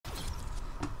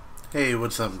Hey,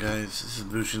 what's up guys? This is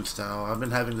Bushin Style. I've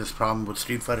been having this problem with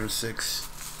Street Fighter 6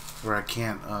 where I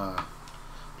can't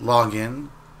log in,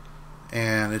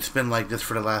 and it's been like this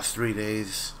for the last 3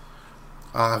 days.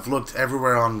 I've looked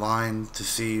everywhere online to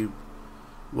see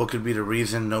what could be the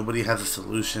reason. Nobody has a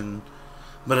solution,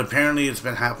 but apparently it's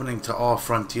been happening to all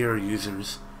Frontier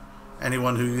users.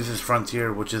 Anyone who uses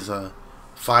Frontier, which is a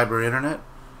fiber internet,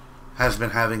 has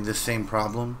been having this same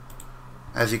problem.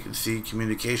 As you can see,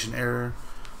 communication error.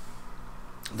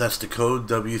 That's the code,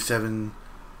 W72T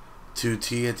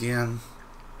at the end.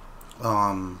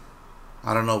 I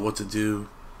don't know what to do.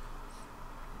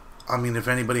 I mean, if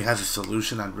anybody has a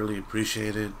solution, I'd really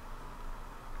appreciate it.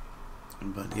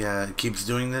 But yeah, it keeps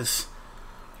doing this.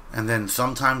 And then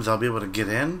sometimes I'll be able to get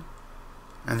in,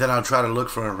 and then I'll try to look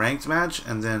for a ranked match,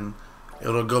 and then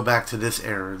it'll go back to this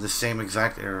error, the same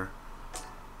exact error.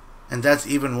 And that's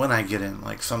even when I get in.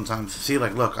 Like sometimes, see,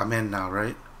 like look, I'm in now,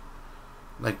 right?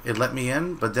 Like, it let me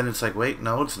in, but then it's like, wait,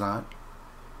 no, it's not.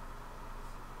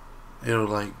 It'll,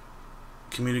 like,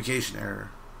 communication error.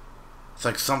 It's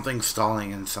like something stalling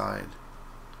inside,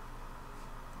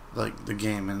 like, the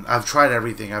game. And I've tried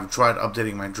everything. I've tried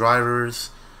updating my drivers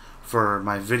for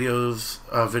my videos,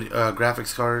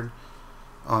 graphics card,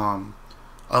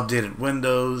 updated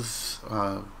Windows,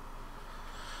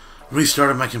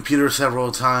 restarted my computer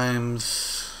several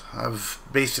times. I've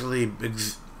basically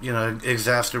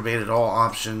exacerbated all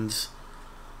options.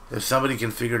 If somebody can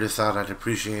figure this out, I'd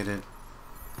appreciate it.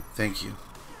 Thank you.